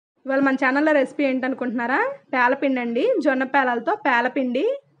ఇవాళ మన ఛానల్లో రెసిపీ ఏంటనుకుంటున్నారా? పేలపిండి అండి. జొన్న పేలాలతో పేలపిండి.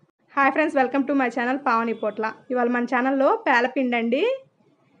 Hi friends, welcome to my channel Pavani పొట్ల. ఇవాళ మన ఛానల్లో పేలపిండి అండి.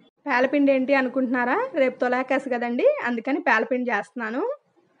 పేలపిండి ఏంటి అనుకుంటున్నారా? రేపు తొలాకాసు కదండి, అందుకని పేలపిండి చేస్తున్నాను.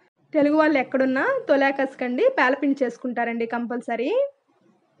 తెలుగు వాళ్ళు ఎక్కడున్నా తొలాకాసుకండి పేలపిండి చేసుకుంటారండి కంపల్సరీ.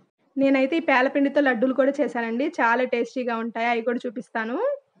 నేనైతే ఈ పేలపిండితో లడ్డూలు కూడా చేశానండి. చాలా టేస్టీగా ఉంటాయి, అవి కూడా చూపిస్తాను.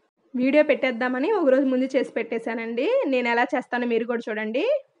 వీడియో పెట్టేద్దామని ఒకరోజు ముందు చేసి పెట్టేశానండి. నేను ఎలా చేస్తానో మీరు కూడా చూడండి.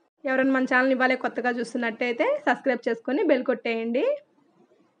 ఎవరైనా మన ఛానల్ ఇవ్వాలి కొత్తగా చూస్తున్నట్టయితే సబ్స్క్రైబ్ చేసుకొని బెల్ కొట్టేయండి.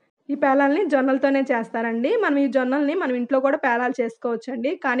 ఈ పేలాల్ని జొన్నలతోనే చేస్తారండి. మనం ఈ జొన్నల్ని మనం ఇంట్లో కూడా పేలాలు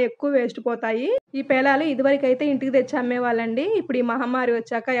చేసుకోవచ్చండి, కానీ ఎక్కువ వేస్ట్ పోతాయి. ఈ పేలాలు ఇదివరకు అయితే ఇంటికి తెచ్చి అమ్మేవాళ్ళండి. ఇప్పుడు ఈ మహమ్మారి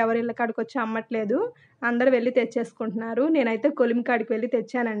వచ్చాక ఎవరి ఇళ్ళ కాడికి వచ్చి అమ్మట్లేదు, అందరూ వెళ్ళి తెచ్చేసుకుంటున్నారు. నేనైతే కొలిమి కాడికి వెళ్ళి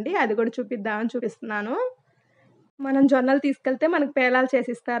తెచ్చానండి, అది కూడా చూపిద్దామని చూపిస్తున్నాను. మనం జొన్నలు తీసుకెళ్తే మనకు పేలాలు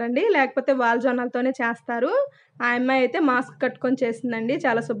చేసిస్తారండి, లేకపోతే వాళ్ళ జొన్నలతోనే చేస్తారు. ఆ అమ్మాయి అయితే మాస్క్ కట్టుకొని చేసిందండి,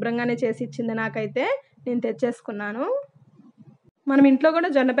 చాలా శుభ్రంగానే చేసి ఇచ్చింది. నాకైతే నేను తెచ్చేసుకున్నాను. మనం ఇంట్లో కూడా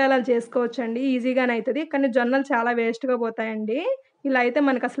జొన్న పేలాలు చేసుకోవచ్చండి, ఈజీగానే అవుతుంది. కానీ జొన్నలు చాలా వేస్ట్గా పోతాయండి. ఇలా అయితే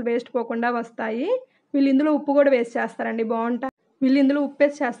మనకు అసలు వేస్ట్ పోకుండా వస్తాయి. వీళ్ళు ఇందులో ఉప్పు కూడా వేసి చేస్తారండి, బాగుంటాయి. వీళ్ళు ఇందులో ఉప్పు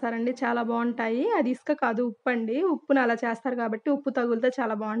వేసి చేస్తారండి, చాలా బాగుంటాయి. అది ఇసుక కాదు, ఉప్పు అండి. ఉప్పును అలా చేస్తారు కాబట్టి ఉప్పు తగులితే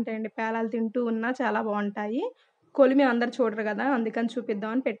చాలా బాగుంటాయండి. పేలాలు తింటూ ఉన్నా చాలా బాగుంటాయి. కొలిమి అందరు చూడరు కదా, అందుకని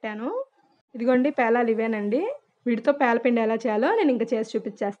చూపిద్దామని పెట్టాను. ఇదిగోండి పేలాలు ఇవేనండి. వీటితో పేలపిండి ఎలా చేయాలో నేను ఇంకా చేసి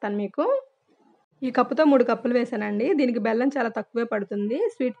చూపించేస్తాను మీకు. ఈ కప్పుతో 3 కప్పులు వేసానండి. దీనికి బెల్లం చాలా తక్కువే పడుతుంది,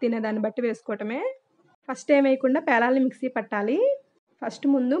 స్వీట్ తినేదాన్ని బట్టి వేసుకోవటమే. ఫస్ట్ ఏం వేయకుండా పేలాలని మిక్సీ పట్టాలి. ఫస్ట్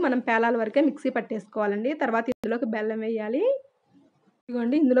ముందు మనం పేలాల వరకే మిక్సీ పట్టేసుకోవాలండి. తర్వాత ఇందులోకి బెల్లం వేయాలి.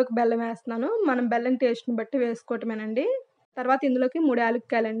 ఇదిగోండి ఇందులోకి బెల్లం వేస్తున్నాను. మనం బెల్లం టేస్ట్ని బట్టి వేసుకోవటమేనండి. తర్వాత ఇందులోకి 3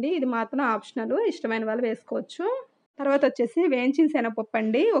 యాలక్కాయలండి, ఇది మాత్రం ఆప్షనల్, ఇష్టమైన వాళ్ళు వేసుకోవచ్చు. తర్వాత వచ్చేసి వేయించిన శనగపప్పు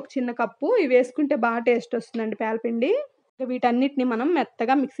అండి, ఒక చిన్న కప్పు. ఇవి వేసుకుంటే బాగా టేస్ట్ వస్తుందండి పేలపిండి. వీటన్నిటిని మనం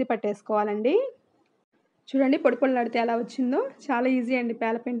మెత్తగా మిక్సీ పట్టేసుకోవాలండి. చూడండి పొడి పొడిలాడితే ఎలా వచ్చిందో, చాలా ఈజీ అండి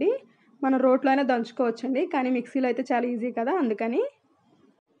పేలపిండి. మనం రోట్లో అయినా దంచుకోవచ్చండి, కానీ మిక్సీలో అయితే చాలా ఈజీ కదా, అందుకని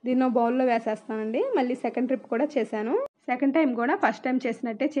దీన్ని బౌల్లో వేసేస్తానండి. మళ్ళీ సెకండ్ ట్రిప్ కూడా చేశాను. సెకండ్ టైం కూడా ఫస్ట్ టైం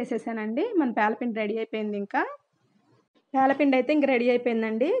చేసినట్టే చేసేసానండి. మన పేలపిండి రెడీ అయిపోయింది. ఇంకా పేలపిండి అయితే ఇంక రెడీ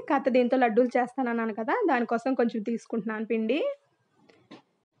అయిపోయిందండి. కాకపోతే దీంతో లడ్డూలు చేస్తానన్నాను కదా, దానికోసం కొంచెం తీసుకుంటున్నాను పిండి.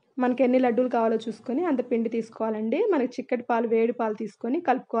 మనకి ఎన్ని లడ్డూలు కావాలో చూసుకొని అంత పిండి తీసుకోవాలండి. మనకి చిక్కటి పాలు, వేడి పాలు తీసుకొని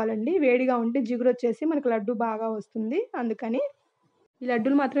కలుపుకోవాలండి. వేడిగా ఉంటే జిగురు వచ్చేసి మనకు లడ్డు బాగా వస్తుంది, అందుకని. ఈ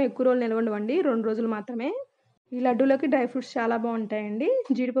లడ్డూలు మాత్రం ఎక్కువ రోజులు నిలవండి, 2 రోజులు మాత్రమే. ఈ లడ్డూలోకి డ్రై ఫ్రూట్స్ చాలా బాగుంటాయండి.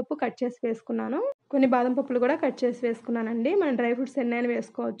 జీడిపప్పు కట్ చేసి వేసుకున్నాను, కొన్ని బాదం పప్పులు కూడా కట్ చేసి వేసుకున్నానండి. మనం డ్రై ఫ్రూట్స్ ఎన్నైనా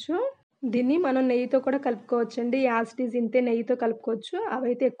వేసుకోవచ్చు. దీన్ని మనం నెయ్యితో కూడా కలుపుకోవచ్చండి. యాస్టీజ్ ఇంతే నెయ్యితో కలుపుకోవచ్చు,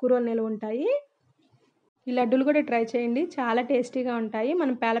 అవైతే ఎక్కువ రోజులు నిలవ ఉంటాయి. ఈ లడ్డూలు కూడా ట్రై చేయండి, చాలా టేస్టీగా ఉంటాయి.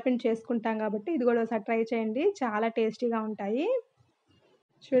 మనం పేలపిండి చేసుకుంటాం కాబట్టి ఇది కూడా ఒకసారి ట్రై చేయండి, చాలా టేస్టీగా ఉంటాయి.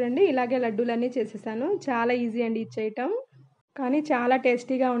 చూడండి ఇలాగే లడ్డూలన్నీ చేసేసాను. చాలా ఈజీ అండి ఇది చేయటం, కానీ చాలా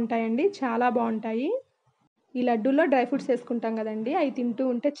టేస్టీగా ఉంటాయండి, చాలా బాగుంటాయి. ఈ లడ్డూల్లో డ్రై ఫ్రూట్స్ వేసుకుంటాం కదండి, అవి తింటూ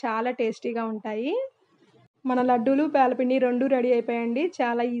ఉంటే చాలా టేస్టీగా ఉంటాయి. మన లడ్డూలు పేలపిండి 2 రెడీ అయిపోయాయండి,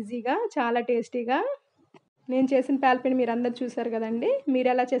 చాలా ఈజీగా, చాలా టేస్టీగా. నేను చేసిన పేలపిండి మీరు అందరు చూసారు కదండి, మీరు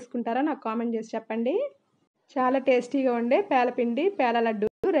ఎలా చేసుకుంటారో నాకు కామెంట్ చేసి చెప్పండి. చాలా టేస్టీగా ఉండే పేలపిండి, పేల లడ్డు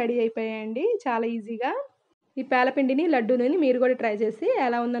రెడీ అయిపోయాయండి, చాలా ఈజీగా. ఈ పేలపిండిని, లడ్డూని మీరు కూడా ట్రై చేసి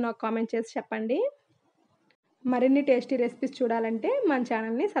ఎలా ఉందో నాకు కామెంట్ చేసి చెప్పండి. మరిన్ని టేస్టీ రెసిపీస్ చూడాలంటే మన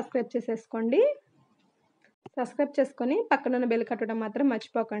ఛానల్ని సబ్స్క్రైబ్ చేసేసుకోండి. సబ్స్క్రైబ్ చేసుకొని పక్కనున్న బెల్ కట్టడం మాత్రం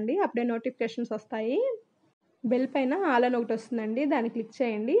మర్చిపోకండి, అప్పుడే నోటిఫికేషన్స్ వస్తాయి. బెల్ పైన ఆల్ అని ఒకటి వస్తుందండి, దాన్ని క్లిక్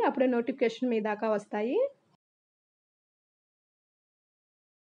చేయండి, అప్పుడే నోటిఫికేషన్ మీ దాకా వస్తాయి.